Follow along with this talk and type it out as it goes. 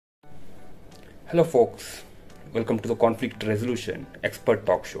Hello folks, welcome to the Conflict Resolution Expert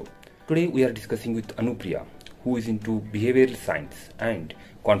Talk Show. Today we are discussing with Anupriya, who is into behavioral science and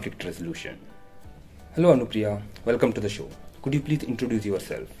conflict resolution. Hello Anupriya, welcome to the show. Could you please introduce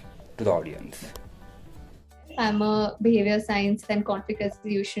yourself to the audience? I'm a behavior science and conflict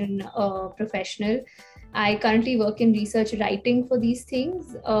resolution professional. I currently work in research writing for these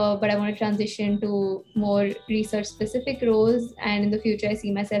things, but I want to transition to more research specific roles. And in the future, I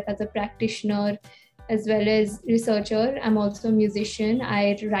see myself as a practitioner as well as researcher. I'm also a musician.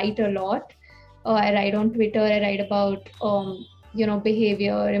 I write a lot. I write on Twitter. I write about,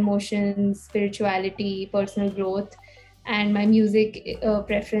 behavior, emotions, spirituality, personal growth. And my music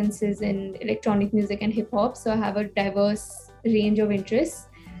preference is in electronic music and hip hop. So I have a diverse range of interests.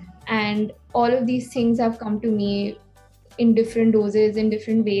 And all of these things have come to me in different doses, in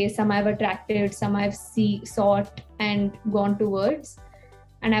different ways. Some I've attracted, some I've sought and gone towards.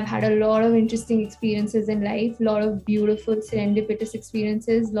 And I've had a lot of interesting experiences in life, a lot of beautiful serendipitous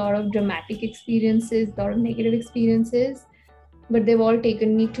experiences, a lot of dramatic experiences, a lot of negative experiences. But they've all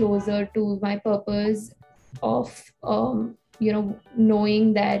taken me closer to my purpose of,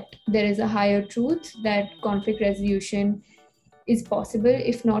 knowing that there is a higher truth, that conflict resolution is possible,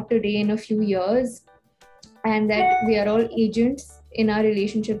 if not today, in a few years, and that we are all agents in our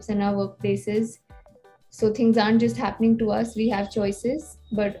relationships and our workplaces. So things aren't just happening to us, we have choices,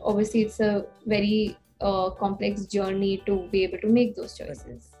 but obviously it's a very complex journey to be able to make those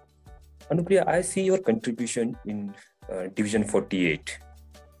choices. Anupriya, I see your contribution in Division 48.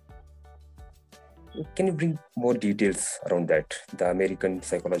 Can you bring more details around that, the American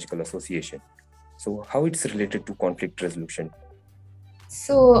Psychological Association? So how it's related to conflict resolution?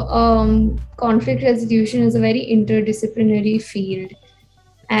 So conflict resolution is a very interdisciplinary field,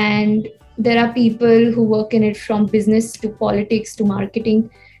 and there are people who work in it from business to politics to marketing.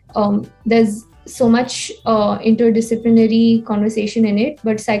 There's so much interdisciplinary conversation in it,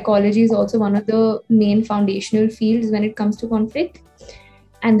 but psychology is also one of the main foundational fields when it comes to conflict.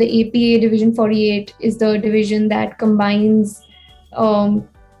 And the APA Division 48 is the division that combines,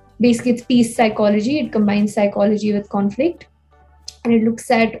 basically it's peace psychology. It combines psychology with conflict. And it looks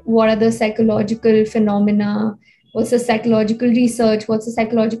at what are the psychological phenomena, what's the psychological research, what's the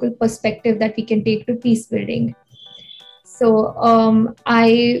psychological perspective that we can take to peace building. So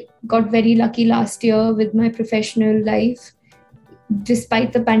I got very lucky last year with my professional life.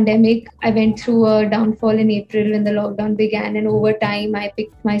 Despite the pandemic, I went through a downfall in April when the lockdown began, and over time I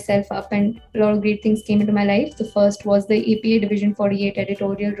picked myself up and a lot of great things came into my life. The first was the APA Division 48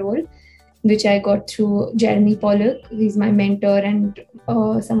 editorial role, which I got through Jeremy Pollock. He's my mentor and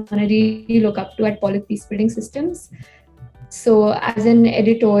someone I really look up to at Pollock Peace Building Systems. So as an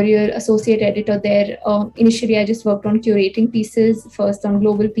editorial associate editor there, initially I just worked on curating pieces, first on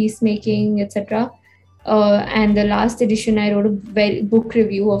global peacemaking, etc. And the last edition, I wrote a book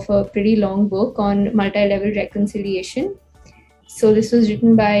review of a pretty long book on multi-level reconciliation. So this was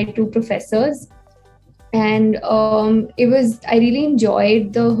written by two professors. And I really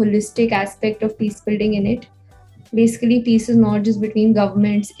enjoyed the holistic aspect of peace building in it. Basically, peace is not just between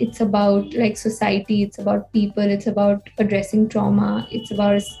governments. It's about like society. It's about people. It's about addressing trauma. It's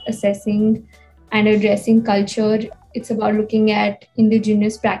about assessing and addressing culture. It's about looking at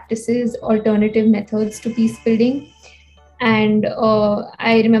indigenous practices, alternative methods to peace building. And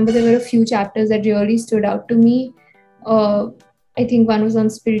I remember there were a few chapters that really stood out to me. I think one was on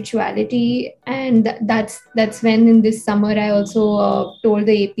spirituality, and that's when in this summer I also told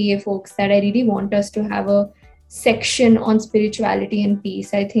the APA folks that I really want us to have a section on spirituality and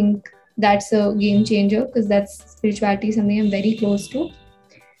peace. I think that's a game changer because spirituality is something I'm very close to,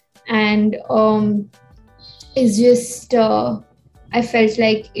 and it's just I felt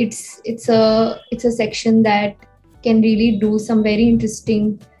like it's a section that can really do some very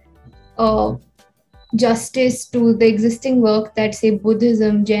interesting justice to the existing work that, say,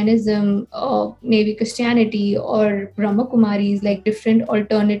 Buddhism, Jainism, maybe Christianity or Brahma Kumaris, like different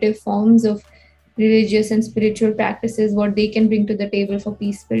alternative forms of religious and spiritual practices, what they can bring to the table for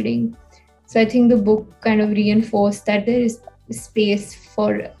peace building. So I think the book kind of reinforced that there is space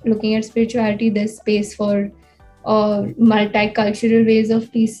for looking at spirituality, there's space for multicultural ways of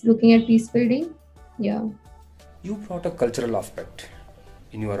looking at peace building. Yeah. You brought a cultural aspect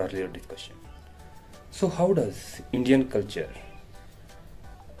in your earlier discussion. So how does Indian culture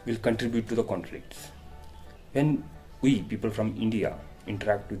will contribute to the conflicts? When we, people from India,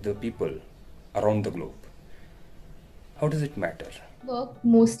 interact with the people around the globe, how does it matter?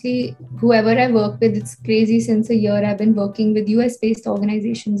 Mostly, whoever I work with, it's crazy, since a year I've been working with US-based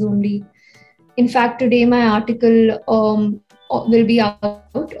organizations only. In fact, today my article will be out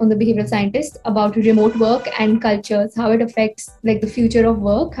on the behavioral scientist about remote work and cultures, how it affects like the future of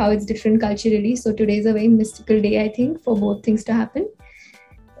work, how it's different culturally. So today is a very mystical day, I think, for both things to happen.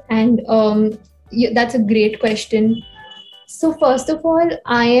 And that's a great question. So first of all,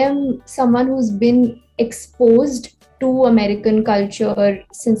 I am someone who's been exposed to American culture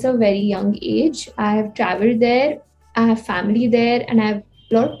since a very young age. I have traveled there, I have family there, and I have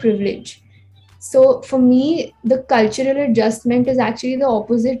a lot of privilege. So for me, the cultural adjustment is actually the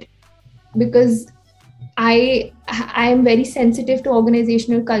opposite, because I am very sensitive to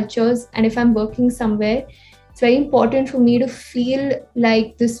organizational cultures, and if I'm working somewhere, it's very important for me to feel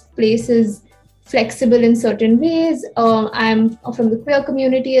like this place is flexible in certain ways. I'm from the queer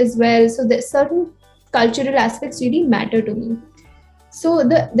community as well, so there's certain cultural aspects really matter to me. So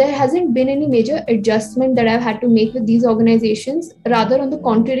there hasn't been any major adjustment that I've had to make with these organizations. Rather, on the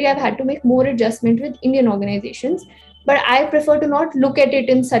contrary, I've had to make more adjustment with Indian organizations. But I prefer to not look at it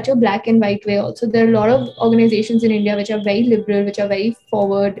in such a black and white way also. There are a lot of organizations in India which are very liberal, which are very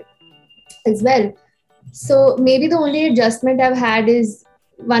forward as well. So maybe the only adjustment I've had is,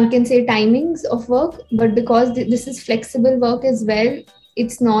 one can say, timings of work, but because this is flexible work as well,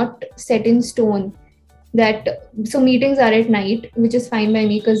 it's not set in stone. So meetings are at night, which is fine by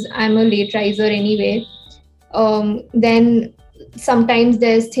me because I'm a late riser anyway. Then sometimes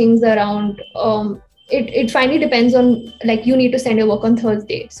there's things around, it finally depends on, like, you need to send your work on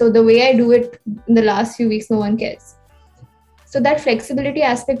Thursday. So the way I do it in the last few weeks, no one cares. So that flexibility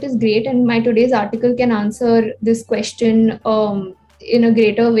aspect is great, and my today's article can answer this question in a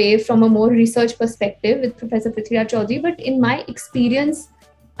greater way from a more research perspective with Professor Prithviraj Chaudhary. But in my experience,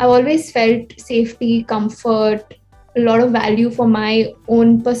 I've always felt safety, comfort, a lot of value for my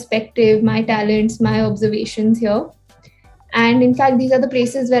own perspective, my talents, my observations here. And in fact, these are the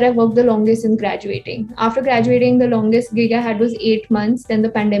places where I worked the longest in graduating. After graduating, the longest gig I had was 8 months. Then the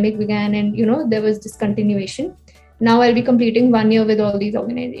pandemic began and, there was discontinuation. Now I'll be completing 1 year with all these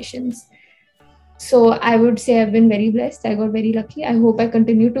organizations. So I would say I've been very blessed. I got very lucky. I hope I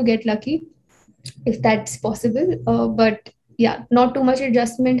continue to get lucky if that's possible. But yeah, not too much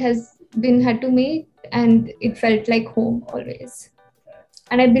adjustment has been had to make, and it felt like home always.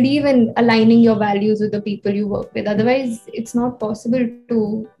 And I believe in aligning your values with the people you work with. Otherwise, it's not possible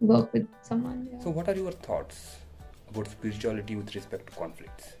to work with someone. Yeah. So what are your thoughts about spirituality with respect to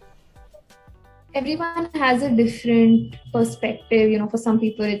conflicts? Everyone has a different perspective. For some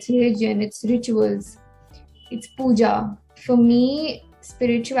people, it's religion, it's rituals, it's puja. For me,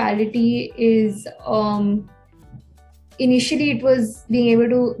 spirituality is... initially, it was being able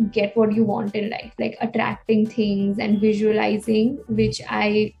to get what you want in life, like attracting things and visualizing, which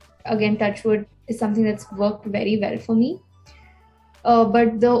I, again, touch wood, is something that's worked very well for me.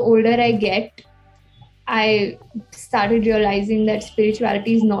 But the older I get, I started realizing that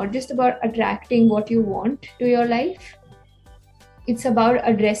spirituality is not just about attracting what you want to your life. It's about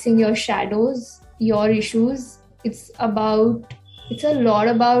addressing your shadows, your issues. It's a lot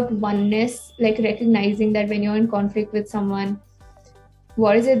about oneness, like recognizing that when you're in conflict with someone,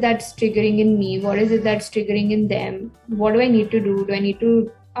 what is it that's triggering in me? What is it that's triggering in them? What do I need to do? Do I need to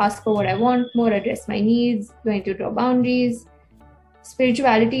ask for what I want more, address my needs? Do I need to draw boundaries?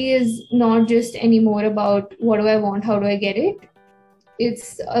 Spirituality is not just anymore about what do I want, how do I get it?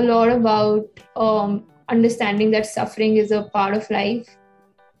 It's a lot about understanding that suffering is a part of life.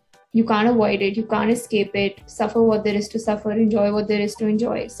 You can't avoid it, you can't escape it. Suffer what there is to suffer, enjoy what there is to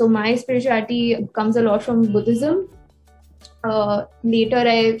enjoy. So my spirituality comes a lot from Buddhism. Later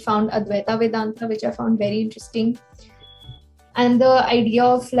I found Advaita Vedanta, which I found very interesting. And the idea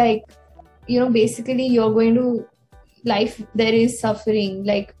of basically you're going to life, there is suffering.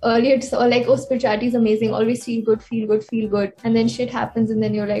 Like earlier it's all like, oh, spirituality is amazing, always feel good, feel good, feel good. And then shit happens and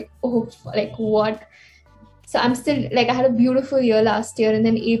then you're like, oh, like what? So I'm still, I had a beautiful year last year, and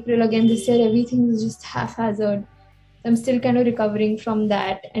then April again this year, everything was just haphazard. I'm still kind of recovering from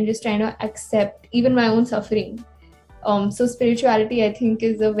that and just trying to accept even my own suffering. So spirituality, I think,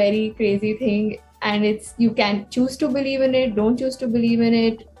 is a very crazy thing, and you can choose to believe in it, don't choose to believe in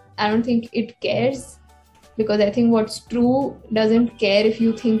it. I don't think it cares, because I think what's true doesn't care if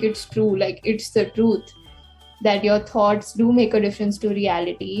you think it's true. Like, it's the truth that your thoughts do make a difference to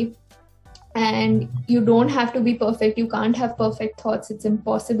reality. And you don't have to be perfect. You can't have perfect thoughts. It's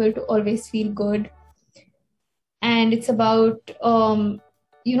impossible to always feel good. And it's about,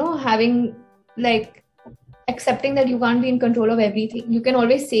 having, accepting that you can't be in control of everything. You can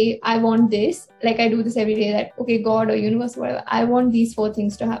always say, I want this. Like I do this every day, that, okay, God or universe, whatever, I want these 4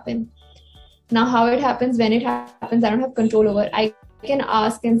 things to happen. Now, how it happens, when it happens, I don't have control over. I can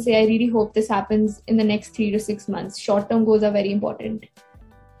ask and say, I really hope this happens in the next 3 to 6 months. Short-term goals are very important.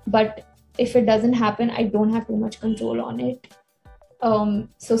 But if it doesn't happen, I don't have too much control on it.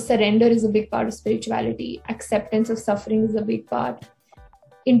 So surrender is a big part of spirituality. Acceptance of suffering is a big part.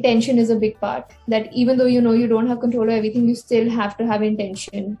 Intention is a big part. That even though you know you don't have control of everything, you still have to have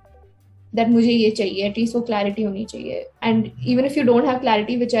intention. That मुझे ये चाहिए, at least वो clarity होनी चाहिए. And even if you don't have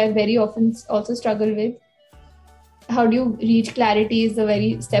clarity, which I very often also struggle with, how do you reach clarity is a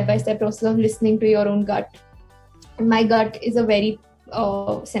very step-by-step process of listening to your own gut. And my gut is a very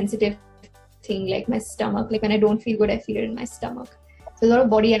sensitive thing, like my stomach. Like when I don't feel good, I feel it in my stomach. So there's a lot of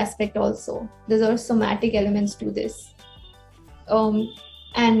body aspect also. There's a lot of somatic elements to this.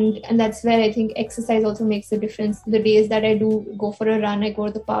 And that's where I think exercise also makes a difference. The days that I do go for a run, I go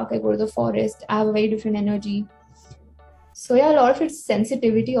to the park, I go to the forest, I have a very different energy. So yeah, a lot of it's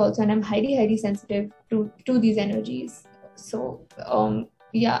sensitivity also, and I'm highly, highly sensitive to these energies. So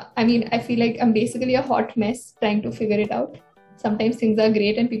yeah, I mean, I feel like I'm basically a hot mess trying to figure it out. Sometimes things are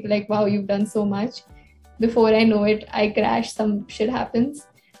great and people are like, wow, you've done so much. Before I know it, I crash, some shit happens.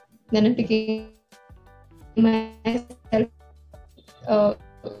 Then I'm picking myself.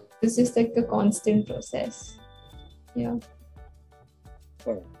 It's just like a constant process. Yeah.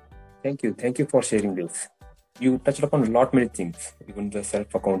 Wow. Thank you for sharing this. You touched upon a lot many things, even the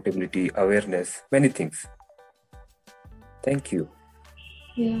self-accountability, awareness, many things. Thank you.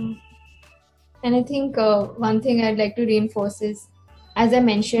 Yeah. And I think one thing I'd like to reinforce is, as I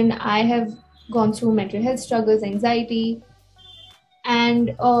mentioned, I have gone through mental health struggles, anxiety,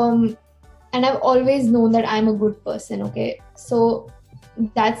 and I've always known that I'm a good person. Okay, so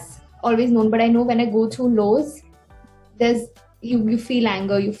that's always known. But I know when I go through lows, there's you feel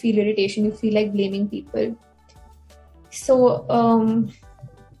anger, you feel irritation, you feel like blaming people. So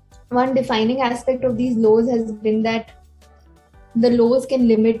one defining aspect of these lows has been that the lows can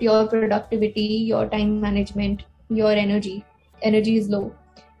limit your productivity, your time management, your energy. Energy is low.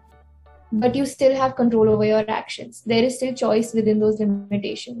 But you still have control over your actions. There is still choice within those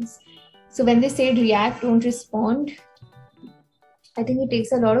limitations. So when they say react, don't respond, I think it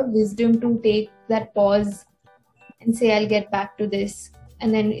takes a lot of wisdom to take that pause and say, I'll get back to this,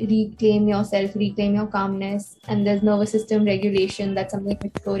 and then reclaim yourself, reclaim your calmness. And there's nervous system regulation. That's something I'm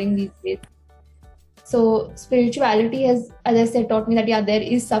exploring these days. So spirituality has, as I said, taught me that, yeah, there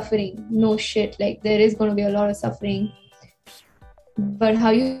is suffering. No shit, like there is going to be a lot of suffering. But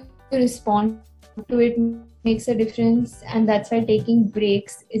how you respond to it makes a difference. And that's why taking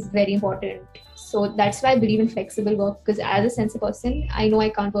breaks is very important. So that's why I believe in flexible work, because as a sensitive person, I know I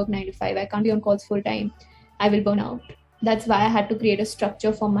can't work 9 to 5. I can't be on calls full time. I will burn out. That's why I had to create a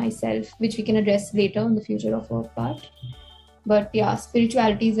structure for myself, which we can address later in the future of work part. But yeah,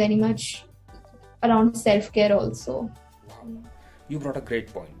 spirituality is very much around self-care also. Wow. You brought a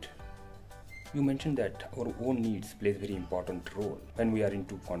great point. You mentioned that our own needs play a very important role when we are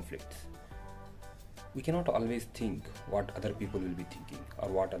into conflicts. We cannot always think what other people will be thinking or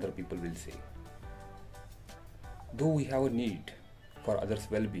what other people will say. Though we have a need for others'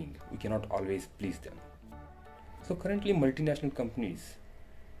 well-being, we cannot always please them. So currently multinational companies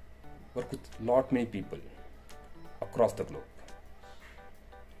work with many people across the globe.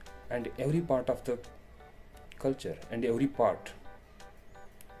 And every part of the culture and every part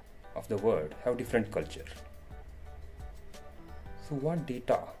of the world have different culture. So what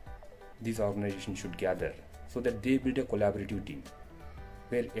data these organizations should gather so that they build a collaborative team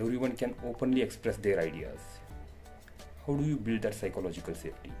where everyone can openly express their ideas? How do you build that psychological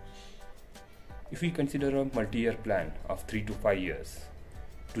safety? If we consider a multi-year plan of 3 to 5 years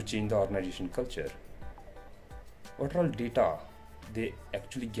to change the organization culture, what are all data they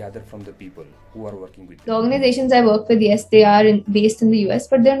actually gather from the people who are working with The organizations I work with, yes, they are based in the US,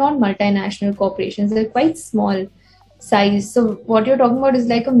 but they're not multinational corporations. They're quite small size. So what you're talking about is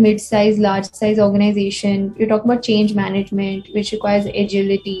like a mid-size, large-size organization. You're talking about change management, which requires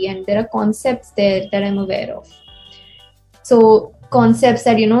agility, and there are concepts there that I'm aware of. So concepts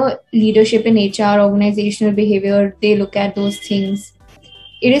that, leadership in HR, organizational behavior, they look at those things.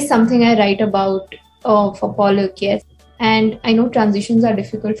 It is something I write about for Pollock, yes. And I know transitions are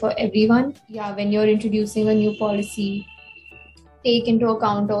difficult for everyone. Yeah, when you're introducing a new policy, take into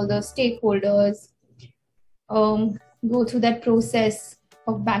account all the stakeholders, go through that process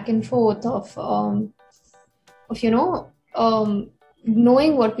of back and forth of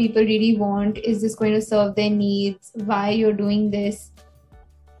knowing what people really want. Is this going to serve their needs? Why you're doing this?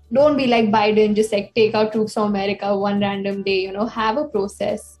 Don't be like Biden, just like take out troops from America one random day, have a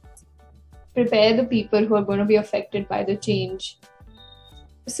process. Prepare the people who are going to be affected by the change.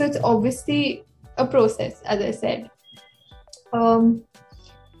 So it's obviously a process, as I said. Um,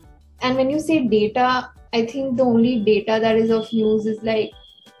 and when you say data, I think the only data that is of use is like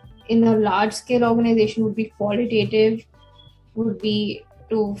in a large scale organization would be qualitative, would be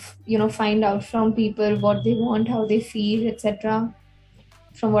to find out from people what they want, how they feel, etc.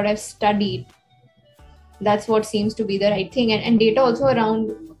 From what I've studied, that's what seems to be the right thing. And data also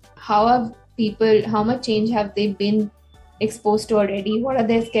around how have people, how much change have they been exposed to already, what are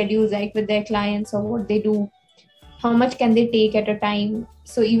their schedules like with their clients or what they do, how much can they take at a time.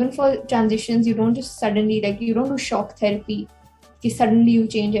 So even for transitions, you don't just suddenly, like, you don't do shock therapy, suddenly you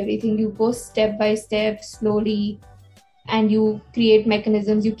change everything. You go step by step, slowly, and you create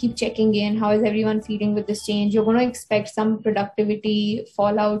mechanisms. You keep checking in, how is everyone feeling with this change. You're going to expect some productivity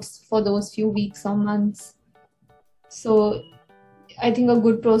fallouts for those few weeks or months. So I think a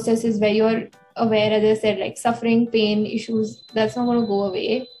good process is where you're aware, as I said, like suffering, pain, issues, that's not going to go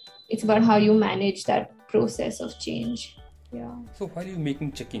away. It's about how you manage that process of change. Yeah. So while you're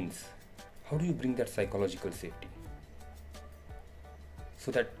making check-ins, how do you bring that psychological safety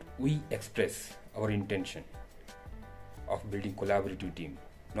so that we express our intention of building collaborative team,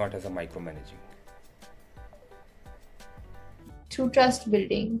 not as a micromanaging? Through trust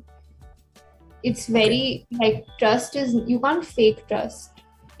building. It's very like, trust is, you can't fake trust,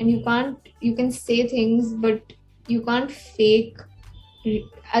 and you can say things, but you can't fake.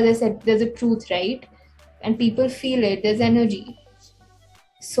 As I said, there's a truth, right? And people feel it, there's energy.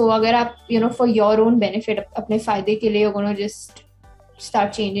 So agar aap, for your own benefit, apne fayde ke liye, you're going to just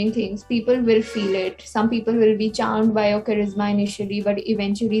start changing things, people will feel it. Some people will be charmed by your charisma initially, but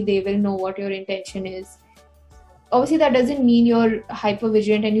eventually they will know what your intention is. Obviously that doesn't mean you're hyper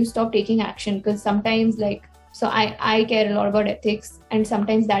vigilant and you stop taking action, because sometimes, like, so I care a lot about ethics, and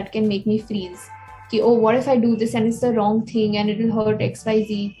sometimes that can make me freeze. Oh, what if I do this and it's the wrong thing and it'll hurt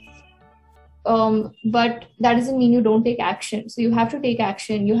XYZ? But that doesn't mean you don't take action. So you have to take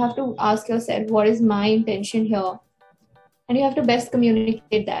action. You have to ask yourself, what is my intention here? And you have to best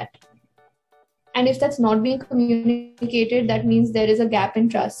communicate that. And if that's not being communicated, that means there is a gap in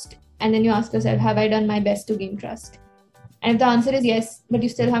trust. And then you ask yourself, have I done my best to gain trust? And if the answer is yes, but you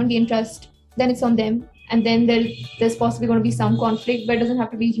still haven't gained trust, then it's on them. And then there's possibly going to be some conflict, but it doesn't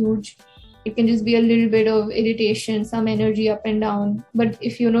have to be huge. It can just be a little bit of irritation, some energy up and down. But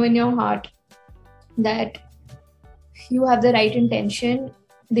if you know in your heart that you have the right intention,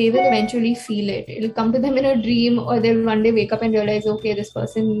 they will eventually feel it. It'll come to them in a dream, or they'll one day wake up and realize, okay, this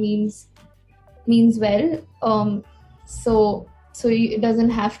person means well. So it doesn't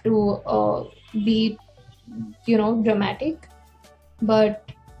have to be, dramatic. But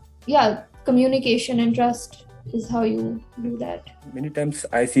yeah, communication and trust is how you do that. Many times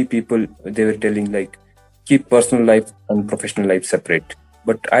I see people, they were telling like, keep personal life and professional life separate.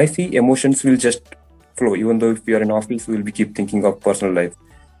 But I see emotions will just flow. Even though if we are in office, we will be keep thinking of personal life.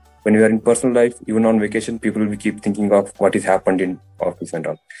 When we are in personal life, even on vacation, people will be keep thinking of what has happened in office and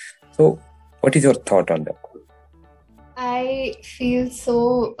all. So what is your thought on that? I feel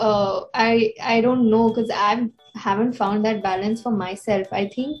so, I don't know, because I haven't found that balance for myself. I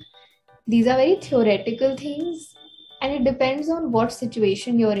think these are very theoretical things, and it depends on what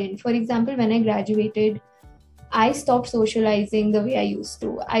situation you're in. For example, when I graduated, I stopped socializing the way I used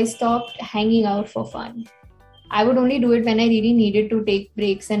to. I stopped hanging out for fun. I would only do it when I really needed to take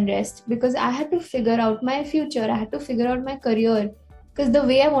breaks and rest, because I had to figure out my future. I had to figure out my career, because the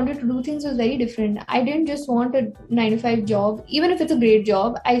way I wanted to do things was very different. I didn't just want a 9-to-5 job, even if it's a great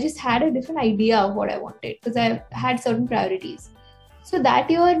job. I just had a different idea of what I wanted, because I had certain priorities. So that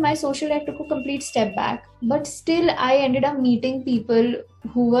year, my social life took a complete step back. But still, I ended up meeting people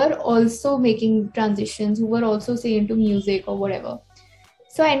who were also making transitions, who were also, say, into music or whatever.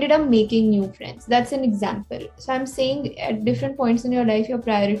 So I ended up making new friends. That's an example. So I'm saying at different points in your life, your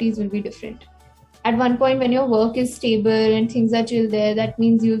priorities will be different. At one point, when your work is stable and things are chill there, that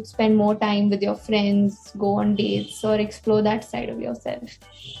means you'll spend more time with your friends, go on dates, or explore that side of yourself.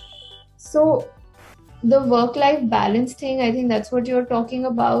 So the work-life balance thing, I think that's what you're talking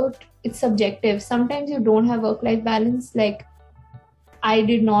about. It's subjective. Sometimes you don't have work-life balance. Like, I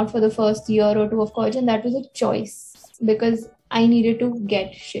did not for the first year or two of college, and that was a choice, because I needed to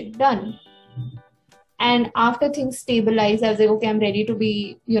get shit done. And after things stabilized, I was like, okay, I'm ready to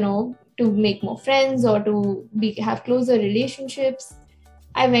be, to make more friends or to have closer relationships.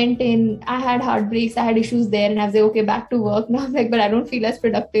 I went in, I had heartbreaks, I had issues there, and I was like, okay, back to work. Now I'm like, but I don't feel as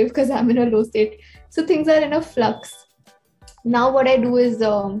productive because I'm in a low state. So things are in a flux. Now what I do is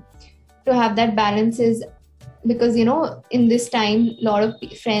to have that balance is, because, in this time, a lot of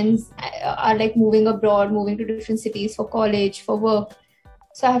friends are like moving abroad, moving to different cities for college, for work.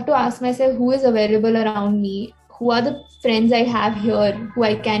 So I have to ask myself, who is available around me, who are the friends I have here who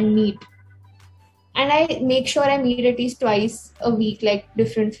I can meet. And I make sure I meet at least twice a week, like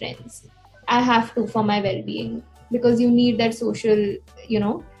different friends. I have to for my well-being, because you need that social,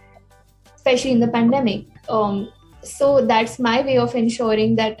 especially in the pandemic. So that's my way of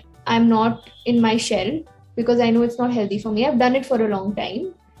ensuring that I'm not in my shell, because I know it's not healthy for me. I've done it for a long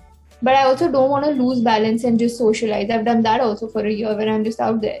time, but I also don't want to lose balance and just socialize. I've done that also for a year when I'm just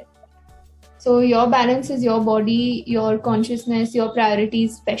out there. So your balance is your body, your consciousness, your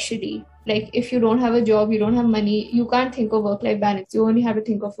priorities, especially. Like if you don't have a job, you don't have money, you can't think of work-life balance. You only have to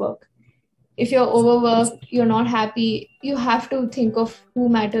think of work. If you're overworked, you're not happy, you have to think of who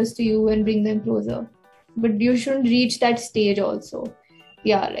matters to you and bring them closer. But you shouldn't reach that stage also.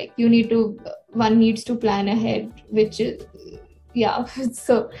 Yeah, like one needs to plan ahead, which is, yeah.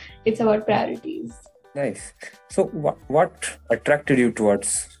 So it's about priorities. Nice. So what attracted you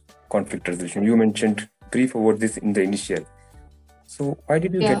towards conflict resolution? You mentioned brief about this in the initial. So why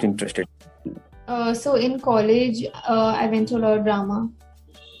did you get interested? So in college, I went to a lot of drama.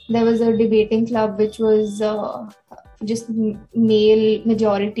 There was a debating club which was just male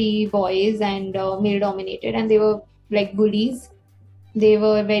majority boys and male dominated, and they were like bullies. They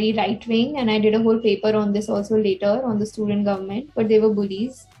were very right wing, and I did a whole paper on this also later on the student government, but they were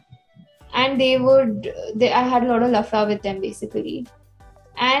bullies. And I had a lot of lafra with them basically.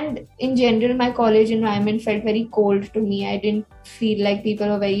 And in general, my college environment felt very cold to me. I didn't feel like people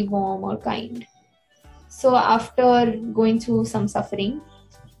were very warm or kind. So after going through some suffering,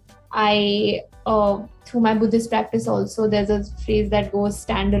 I, through my Buddhist practice also, there's a phrase that goes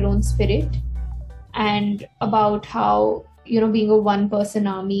standalone spirit, and about how, being a one person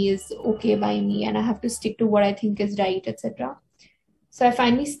army is okay by me and I have to stick to what I think is right, etc. So I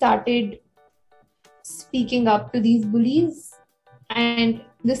finally started speaking up to these bullies. And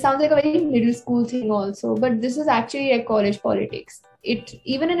this sounds like a very middle school thing also, but this is actually like college politics.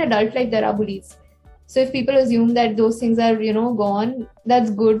 Even in adult life, there are bullies. So if people assume that those things are, gone, that's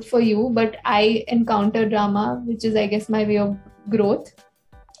good for you. But I encounter drama, which is, I guess, my way of growth.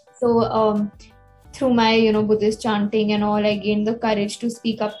 So through my, Buddhist chanting and all, I gained the courage to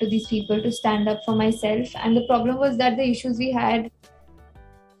speak up to these people, to stand up for myself. And the problem was that the issues we had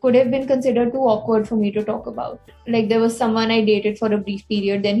could have been considered too awkward for me to talk about. Like there was someone I dated for a brief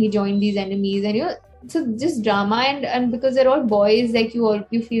period, then he joined these enemies, and so just drama, and because they're all boys, like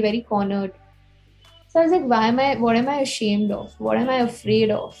you feel very cornered. So I was like, what am I ashamed of? What am I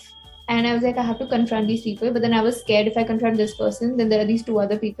afraid of? And I was like, I have to confront these people, but then I was scared if I confront this person, then there are these two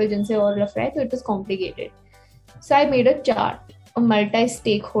other people, jinse aur afraid, so it was complicated. So I made a chart, a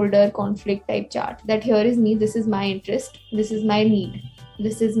multi-stakeholder conflict type chart, that here is me, this is my interest, this is my need.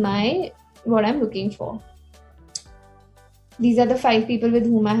 This is what I'm looking for. These are the 5 people with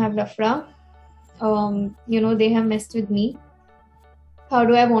whom I have lafra. They have messed with me. How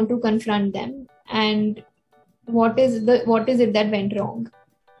do I want to confront them? And what is it that went wrong?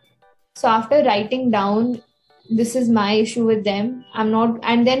 So after writing down, this is my issue with them,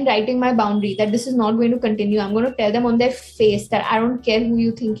 and then writing my boundary that this is not going to continue. I'm going to tell them on their face that I don't care who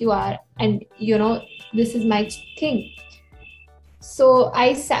you think you are, and this is my thing. So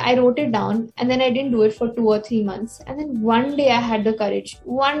I wrote it down, and then I didn't do it for 2 or 3 months. And then one day I had the courage.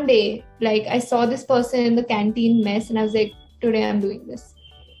 One day, like I saw this person in the canteen mess, and I was like, today I'm doing this.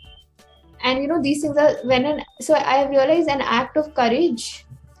 And these things are so I realized an act of courage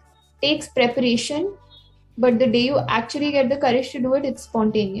takes preparation, but the day you actually get the courage to do it, it's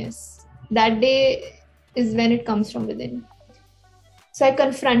spontaneous. That day is when it comes from within. So I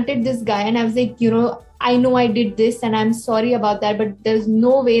confronted this guy, and I was like, I know I did this and I'm sorry about that, but there's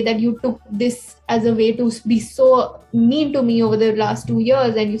no way that you took this as a way to be so mean to me over the last 2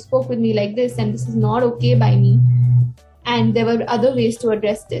 years, and you spoke with me like this, and this is not okay by me. And there were other ways to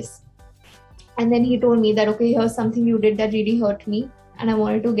address this. And then he told me that, okay, here's something you did that really hurt me, and I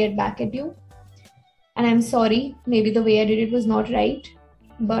wanted to get back at you. And I'm sorry, maybe the way I did it was not right,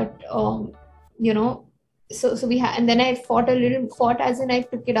 but so we had, and then I fought as in I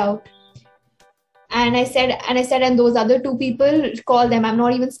took it out. And I said, and those other 2 people, call them. I'm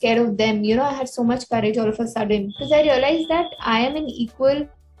not even scared of them. I had so much courage all of a sudden, because I realized that I am an equal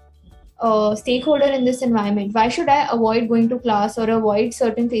stakeholder in this environment. Why should I avoid going to class or avoid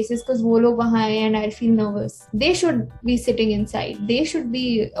certain places because wo log wahan hai and I'll feel nervous? They should be sitting inside. They should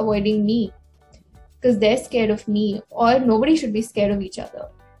be avoiding me because they're scared of me, or nobody should be scared of each other.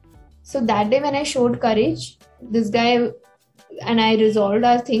 So that day when I showed courage, this guy and I resolved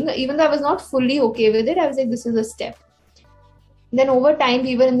our thing. Even though I was not fully okay with it, I was like, this is a step. Then over time,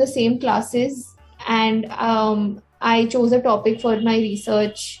 we were in the same classes, and I chose a topic for my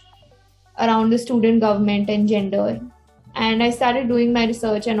research around the student government and gender. And I started doing my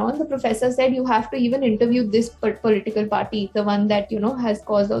research and all. The professor said, you have to even interview this political party, the one that, has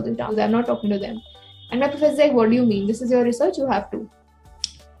caused all this drama. I'm not talking to them. And my professor said, what do you mean? This is your research, you have to.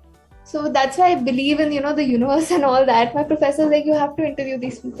 So that's why I believe in, the universe and all that. My professor was like, you have to interview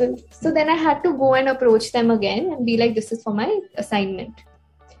these people. So then I had to go and approach them again and be like, this is for my assignment.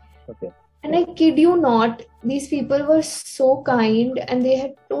 Okay. And I kid you not, these people were so kind and they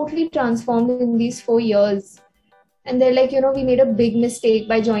had totally transformed in these 4 years. And they're like, we made a big mistake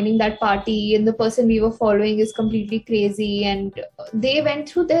by joining that party and the person we were following is completely crazy. And they went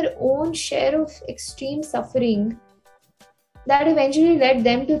through their own share of extreme suffering that eventually led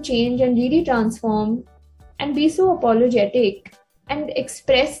them to change and really transform and be so apologetic and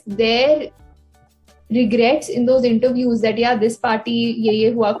express their regrets in those interviews that, this party,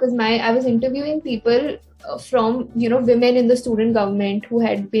 ye hua, because I was interviewing people from, women in the student government who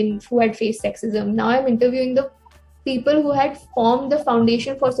had faced sexism. Now I'm interviewing the people who had formed the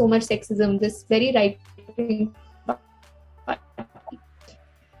foundation for so much sexism, this very right-wing party.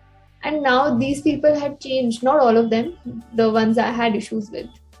 And now these people had changed, not all of them, the ones I had issues with.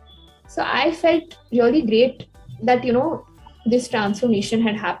 So I felt really great that, this transformation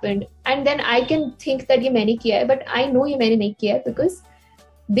had happened. And then I can think that ye maine kiya hai, but I know ye maine nahi kiya hai because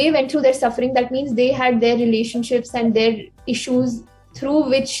they went through their suffering. That means they had their relationships and their issues through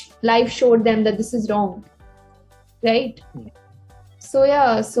which life showed them that this is wrong. Right?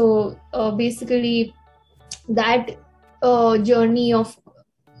 So basically that journey of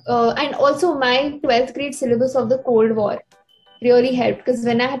and also my 12th grade syllabus of the Cold War really helped, because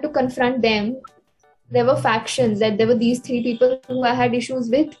when I had to confront them, there were factions, that there were these 3 people who I had issues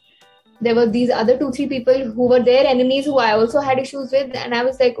with, there were these other 2-3 people who were their enemies who I also had issues with, and I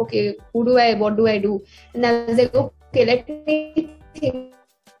was like, okay, what do I do? And I was like, okay, let me think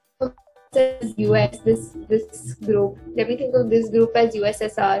of this US, this group. Let me think of this group as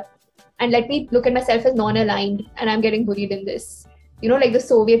USSR, and let me look at myself as non-aligned, and I'm getting bullied in this. Like the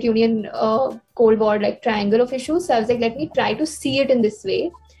Soviet Union Cold War, like triangle of issues. So I was like, let me try to see it in this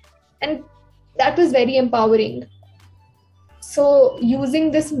way. And that was very empowering. So using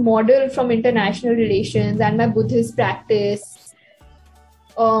this model from international relations and my Buddhist practice,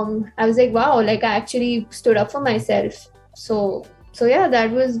 I was like, wow, like I actually stood up for myself. So that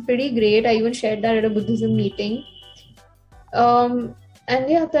was pretty great. I even shared that at a Buddhism meeting. And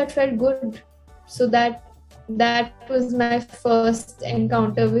that felt good. So that was my first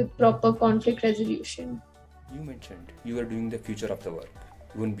encounter with proper conflict resolution. You mentioned you were doing the future of the work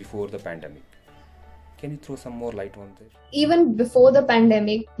even before the pandemic. Can you throw some more light on this? Even before the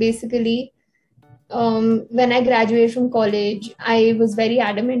pandemic, basically, when I graduated from college, I was very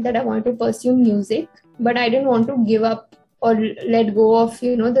adamant that I wanted to pursue music, but I didn't want to give up or let go of,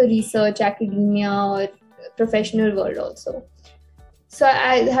 the research, academia or professional world also. So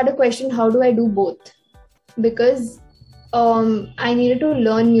I had a question, how do I do both? Because I needed to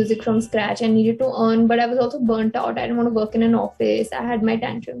learn music from scratch. I needed to earn, but I was also burnt out. I didn't want to work in an office. I had my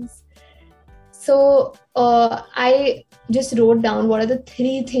tantrums. So I just wrote down what are the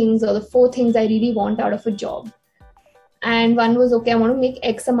 3 things or the 4 things I really want out of a job. And one was, okay, I want to make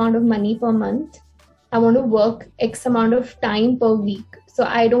X amount of money per month. I want to work X amount of time per week. So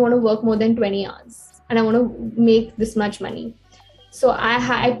I don't want to work more than 20 hours. And I want to make this much money. So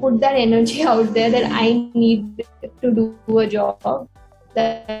I put that energy out there that I need to do a job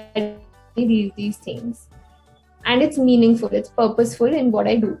that needs these things. And it's meaningful, it's purposeful in what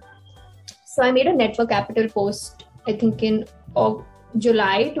I do. So I made a network capital post, I think in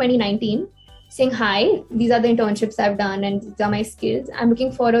July 2019, saying, hi, these are the internships I've done and these are my skills. I'm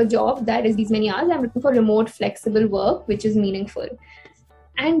looking for a job that is these many hours. I'm looking for remote, flexible work, which is meaningful.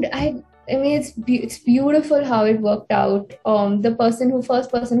 And I mean, it's beautiful how it worked out. The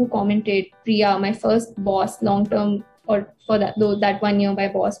first person who commented, Priya, my first boss, long-term, or for that 1 year, my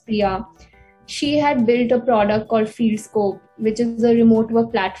boss, Priya, she had built a product called FieldScope, which is a remote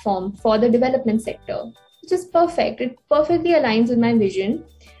work platform for the development sector, which is perfect. It perfectly aligns with my vision.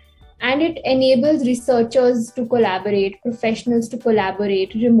 And it enables researchers to collaborate, professionals to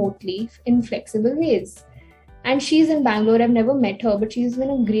collaborate remotely in flexible ways. And she's in Bangalore. I've never met her, but she's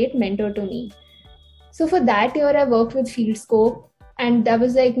been a great mentor to me. So for that year, I worked with FieldScope, and that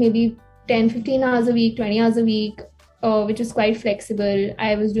was like maybe 10, 15 hours a week, 20 hours a week, which was quite flexible.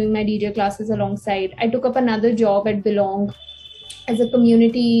 I was doing my DJ classes alongside. I took up another job at Belong as a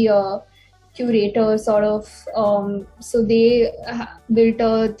community curator, sort of. So they built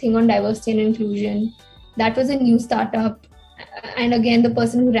a thing on diversity and inclusion. That was a new startup. And again, the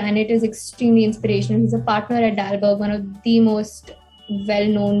person who ran it is extremely inspirational. He's a partner at Dalberg, one of the most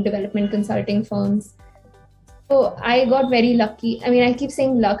well-known development consulting firms. So I got very lucky. I mean, I keep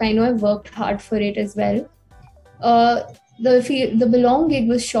saying luck. I know I've worked hard for it as well. The Belong gig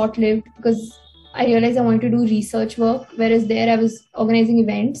was short-lived because I realized I wanted to do research work, whereas there I was organizing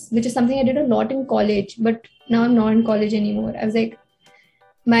events, which is something I did a lot in college, but now I'm not in college anymore. I was like,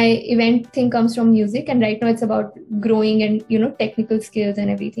 my event thing comes from music, and right now it's about growing and technical skills and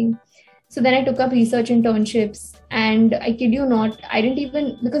everything. So then I took up research internships, and I kid you not, I didn't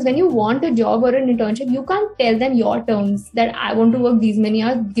even, because when you want a job or an internship, you can't tell them your terms that I want to work these many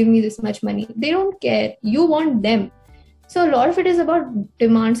hours, give me this much money. They don't care. You want them. So a lot of it is about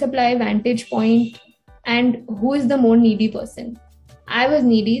demand, supply, vantage point, and who is the more needy person. I was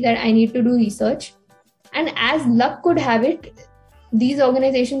needy that I need to do research. And as luck could have it, these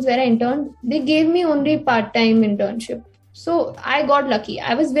organizations where I interned, they gave me only part-time internship. So I got lucky.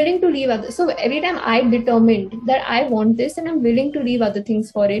 I was willing to leave others. So every time I determined that I want this and I'm willing to leave other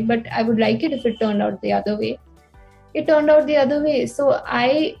things for it, but I would like it if it turned out the other way. It turned out the other way. So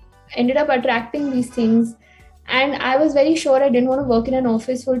I ended up attracting these things. And I was very sure I didn't want to work in an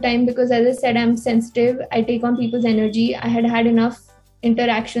office full time because, as I said, I'm sensitive. I take on people's energy. I had had enough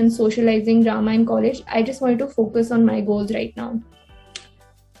interaction, socializing, drama in college. I just wanted to focus on my goals right now.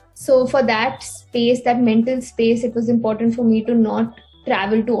 So for that space, that mental space, it was important for me to not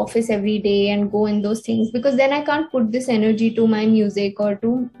travel to office every day and go in those things, because then I can't put this energy to my music or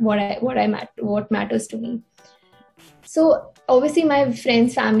to what matters to me. So obviously my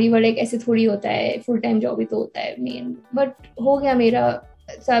friends, family were like, ऐसे थोड़ी होता है, full time job ही तो होता है main. But हो गया मेरा.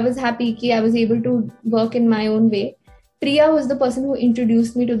 So I was happy कि I was able to work in my own way. Priya was the person who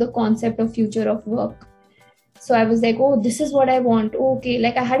introduced me to the concept of future of work. So I was like, oh, this is what I want. Oh, okay,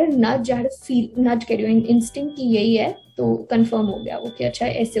 like I had a nudge, I had a feel, nudge कह रही हूँ, instinct कि यही है, तो confirm हो गया वो कि अच्छा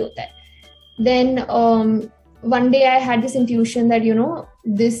ऐसे होता है. Then one day I had this intuition that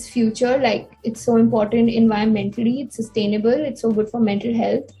this future, like it's so important environmentally, it's sustainable, it's so good for mental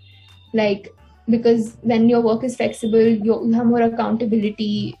health, like because when your work is flexible, you have more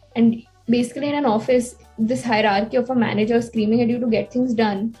accountability. And basically in an office, this hierarchy of a manager screaming at you to get things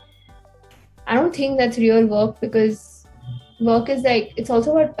done, I don't think that's real work, because work is like, it's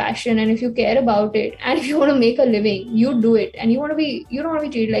also about passion, and if you care about it and if you want to make a living, you do it, and you don't want to be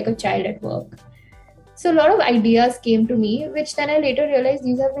treated like a child at work. So a lot of ideas came to me, which then I later realized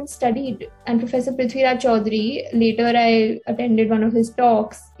these have been studied. And Professor Prithviraj Chaudhary, later I attended one of his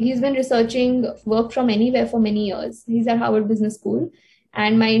talks. He's been researching work from anywhere for many years. He's at Harvard Business School.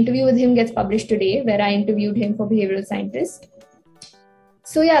 And my interview with him gets published today, where I interviewed him for behavioral scientist.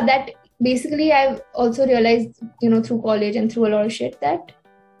 So yeah, that basically I've also realized, through college and through a lot of shit, that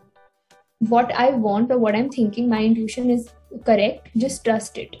what I want or what I'm thinking, my intuition is correct. Just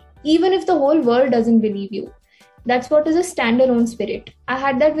trust it. Even if the whole world doesn't believe you. That's what is a standalone spirit. I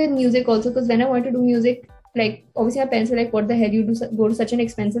had that with music also, because when I wanted to do music, like obviously my parents were like, what the hell, you go to such an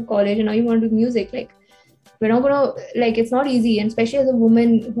expensive college and now you want to do music? Like, we're not gonna, like, it's not easy. And especially as a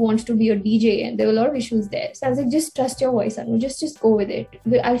woman who wants to be a DJ, and there were a lot of issues there. So I was like, just trust your voice, Anu. Just go with it.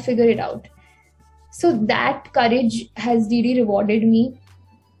 I'll figure it out. So that courage has really rewarded me.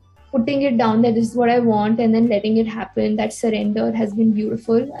 Putting it down that this is what I want and then letting it happen, that surrender has been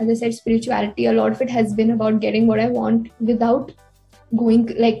beautiful. As I said, spirituality, a lot of it has been about getting what I want without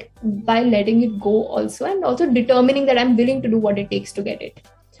going, like, by letting it go also, and also determining that I'm willing to do what it takes to get it.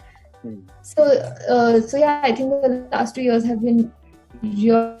 So yeah, I think the last 2 years have been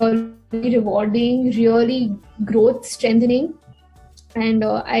really rewarding, really growth strengthening, and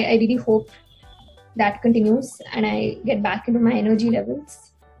I really hope that continues and I get back into my energy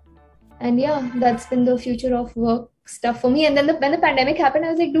levels. And yeah, that's been the future of work stuff for me. And then when the pandemic happened, I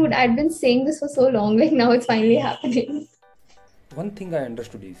was like, dude, I'd been saying this for so long. Like, now it's finally happening. One thing I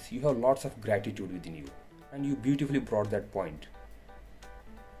understood is you have lots of gratitude within you. And you beautifully brought that point,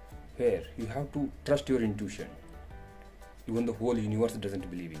 where you have to trust your intuition. Even the whole universe doesn't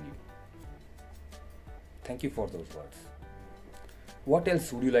believe in you. Thank you for those words. What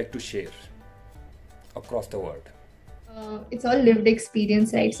else would you like to share across the world? It's all lived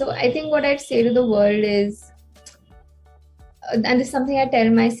experience, right? So I think what I'd say to the world is, and this is something I tell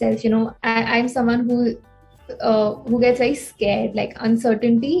myself, I'm someone who gets very scared, like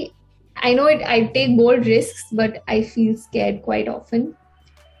uncertainty. I know I take bold risks, but I feel scared quite often.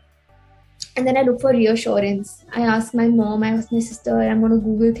 And then I look for reassurance. I ask my mom, I ask my sister, I'm going to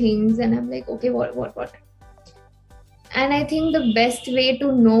Google things, and I'm like, okay, what? And I think the best way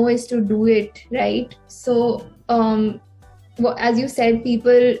to know is to do it, right? So, as you said,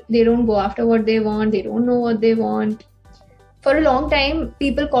 people, they don't go after what they want. They don't know what they want. For a long time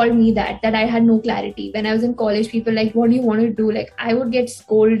people called me that I had no clarity. When I was in college, people like, what do you want to do? Like, I would get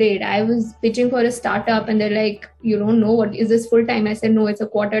scolded. I was pitching for a startup and they're like, you don't know, what is this full time? I said no, it's a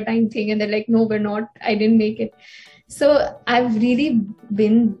quarter time thing, and they're like, no, we're not, I didn't make it. So I've really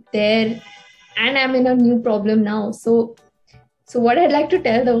been there, and I'm in a new problem now. So what I'd like to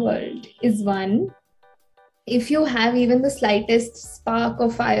tell the world is, one, if you have even the slightest spark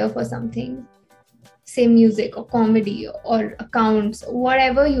of fire for something, say music or comedy or accounts,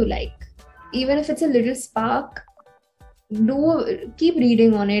 whatever you like, even if it's a little spark, do keep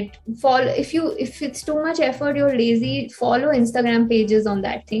reading on it. Follow, if it's too much effort, you're lazy, follow Instagram pages on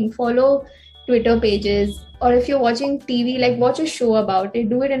that thing, follow Twitter pages, or if you're watching TV, like watch a show about it,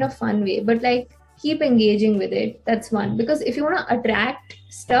 do it in a fun way, but like keep engaging with it. That's one, because if you want to attract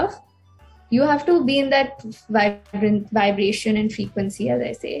stuff, you have to be in that vibrant vibration and frequency, as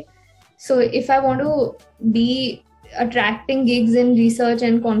I say. So if I want to be attracting gigs in research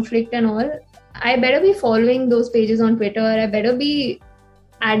and conflict and all, I better be following those pages on Twitter. I better be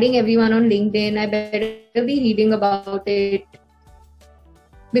adding everyone on LinkedIn. I better be reading about it,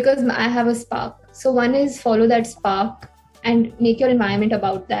 because I have a spark. So one is follow that spark and make your environment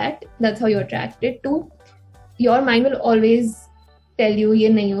about that. That's how you attract it. Two, your mind will always tell you, ye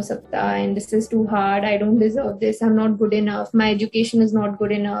nahi ho sakta, and this is too hard, I don't deserve this, I'm not good enough, my education is not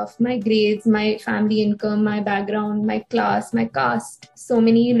good enough, my grades, my family income, my background, my class, my caste. So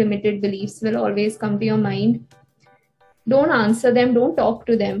many limited beliefs will always come to your mind. Don't answer them, don't talk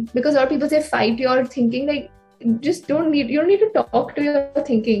to them, because a lot of people say fight your thinking. Like, just you don't need to talk to your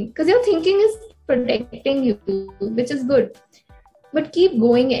thinking, because your thinking is protecting you, which is good. But keep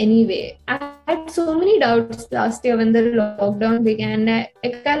going anyway. I had so many doubts last year when the lockdown began.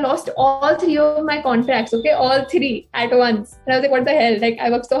 I lost all 3 of my contracts, okay? All 3 at once. And I was like, what the hell? Like, I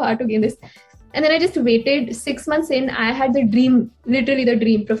worked so hard to gain this. And then I just waited 6 months in. I had the dream, literally the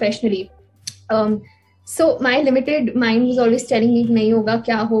dream professionally. So my limited mind was always telling me, nahi hoga,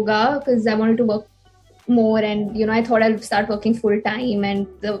 kya hoga? Because I wanted to work more, and I thought I'll start working full time, and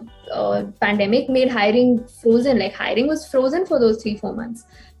the pandemic made hiring frozen. Like, hiring was frozen for those 3-4 months.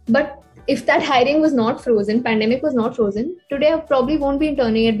 But if that hiring was not frozen, pandemic was not frozen, today I probably won't be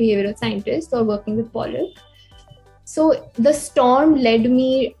interning at behavioral scientist or working with Polyp. So the storm led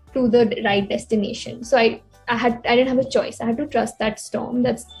me to the right destination. So I didn't have a choice. I had to trust that storm.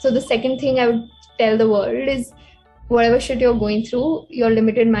 So the second thing I would tell the world is, whatever shit you're going through, your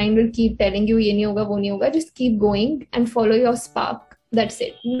limited mind will keep telling you, ye nahi hoga, wo nahi hoga. Just keep going and follow your spark. That's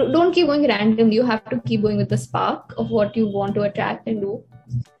it. Don't keep going randomly. You have to keep going with the spark of what you want to attract and do.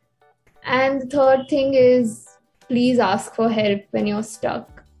 And the third thing is, please ask for help when you're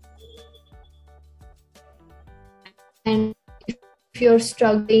stuck. And if you're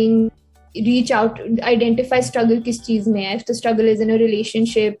struggling, reach out, identify struggle kis cheez mein hai. If the struggle is in a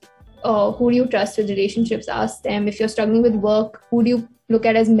relationship, who do you trust with relationships? Ask them. If you're struggling with work, who do you look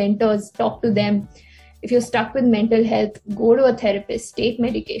at as mentors? Talk to them. If you're stuck with mental health, go to a therapist, take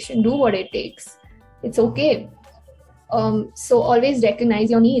medication, do what it takes. It's okay. So always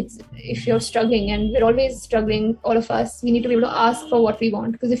recognize your needs if you're struggling, and we're always struggling, all of us. We need to be able to ask for what we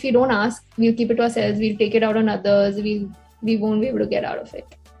want, because if we don't ask, we'll keep it to ourselves, we'll take it out on others, we won't be able to get out of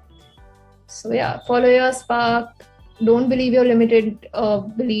it. So yeah, follow your spark. Don't believe your limited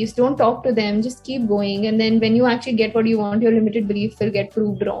beliefs. Don't talk to them. Just keep going. And then when you actually get what you want, your limited belief will get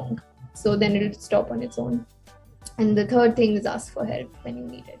proved wrong. So then it'll stop on its own. And the third thing is ask for help when you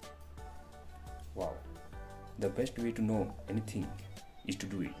need it. Wow. The best way to know anything is to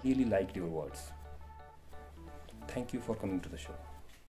do it. Really liked your words. Thank you for coming to the show.